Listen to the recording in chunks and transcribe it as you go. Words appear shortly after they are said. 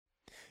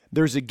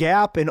There's a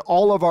gap in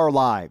all of our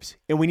lives,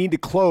 and we need to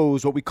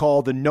close what we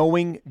call the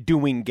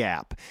knowing-doing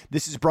gap.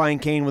 This is Brian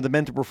Cain with the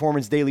Mental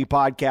Performance Daily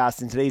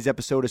Podcast, and today's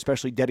episode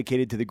especially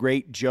dedicated to the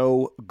great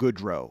Joe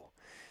Goodrow.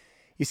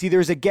 You see,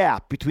 there's a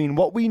gap between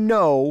what we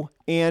know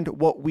and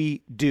what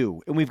we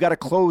do, and we've got to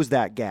close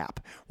that gap.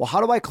 Well, how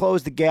do I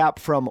close the gap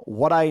from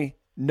what I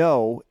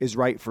know is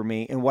right for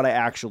me and what I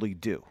actually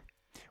do?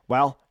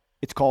 Well,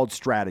 it's called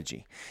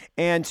strategy.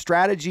 And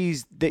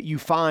strategies that you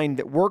find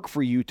that work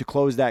for you to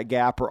close that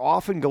gap are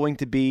often going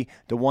to be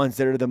the ones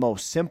that are the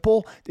most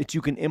simple that you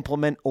can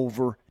implement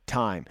over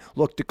time.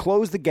 Look, to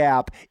close the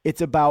gap,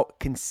 it's about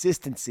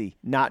consistency,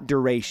 not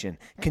duration.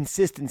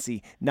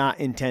 Consistency, not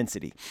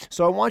intensity.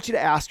 So I want you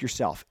to ask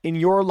yourself, in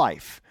your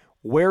life,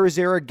 where is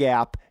there a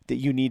gap that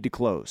you need to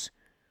close?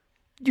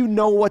 You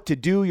know what to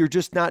do, you're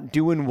just not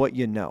doing what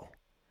you know.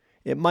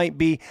 It might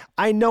be,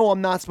 I know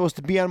I'm not supposed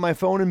to be on my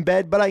phone in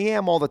bed, but I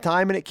am all the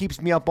time and it keeps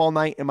me up all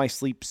night and my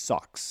sleep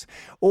sucks.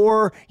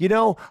 Or,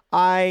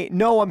 I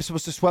know I'm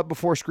supposed to sweat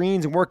before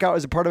screens and work out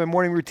as a part of my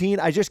morning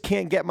routine. I just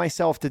can't get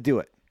myself to do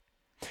it.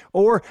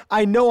 Or,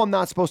 I know I'm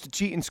not supposed to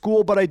cheat in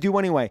school, but I do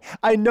anyway.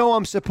 I know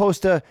I'm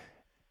supposed to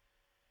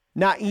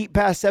not eat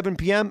past 7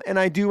 p.m. and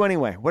I do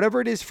anyway.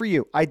 Whatever it is for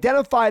you,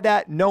 identify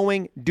that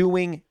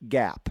knowing-doing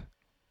gap.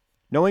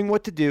 Knowing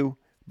what to do,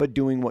 but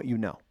doing what you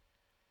know.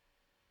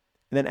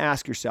 And then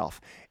ask yourself,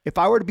 if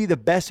I were to be the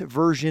best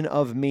version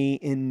of me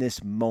in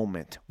this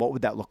moment, what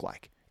would that look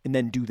like? And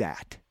then do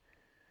that.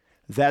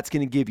 That's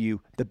going to give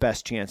you the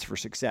best chance for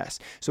success.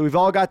 So we've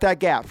all got that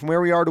gap from where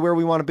we are to where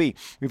we want to be.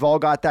 We've all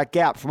got that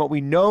gap from what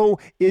we know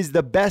is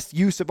the best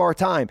use of our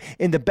time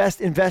and the best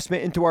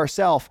investment into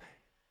ourselves.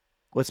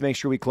 Let's make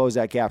sure we close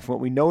that gap from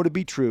what we know to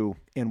be true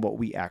and what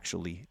we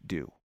actually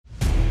do.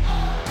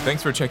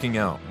 Thanks for checking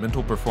out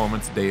Mental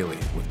Performance Daily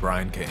with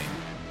Brian Cain,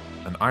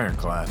 an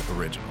Ironclad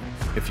original.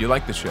 If you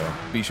like the show,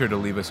 be sure to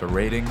leave us a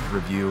rating,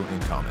 review,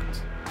 and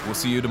comment. We'll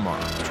see you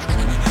tomorrow.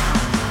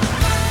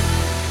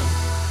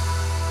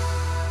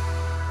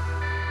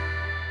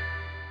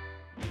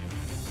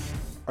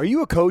 Are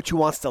you a coach who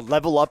wants to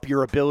level up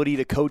your ability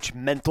to coach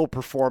mental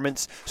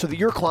performance so that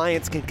your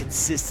clients can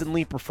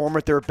consistently perform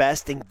at their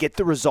best and get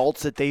the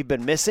results that they've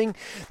been missing?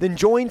 Then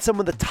join some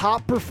of the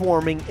top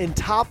performing and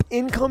top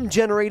income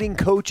generating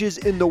coaches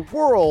in the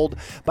world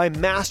by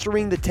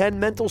mastering the 10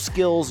 mental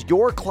skills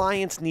your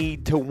clients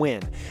need to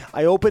win.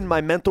 I open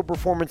my Mental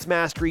Performance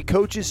Mastery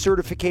Coaches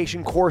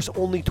Certification course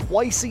only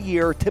twice a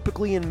year,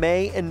 typically in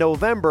May and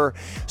November.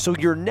 So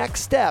your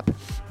next step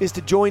is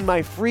to join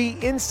my free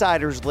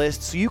insiders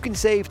list so you can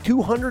save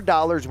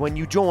 $200 when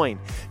you join.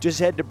 Just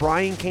head to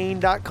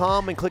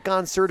briancain.com and click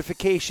on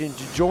certification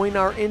to join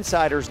our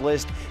insiders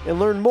list and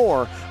learn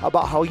more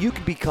about how you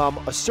can become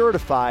a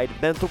certified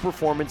mental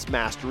performance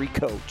mastery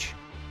coach.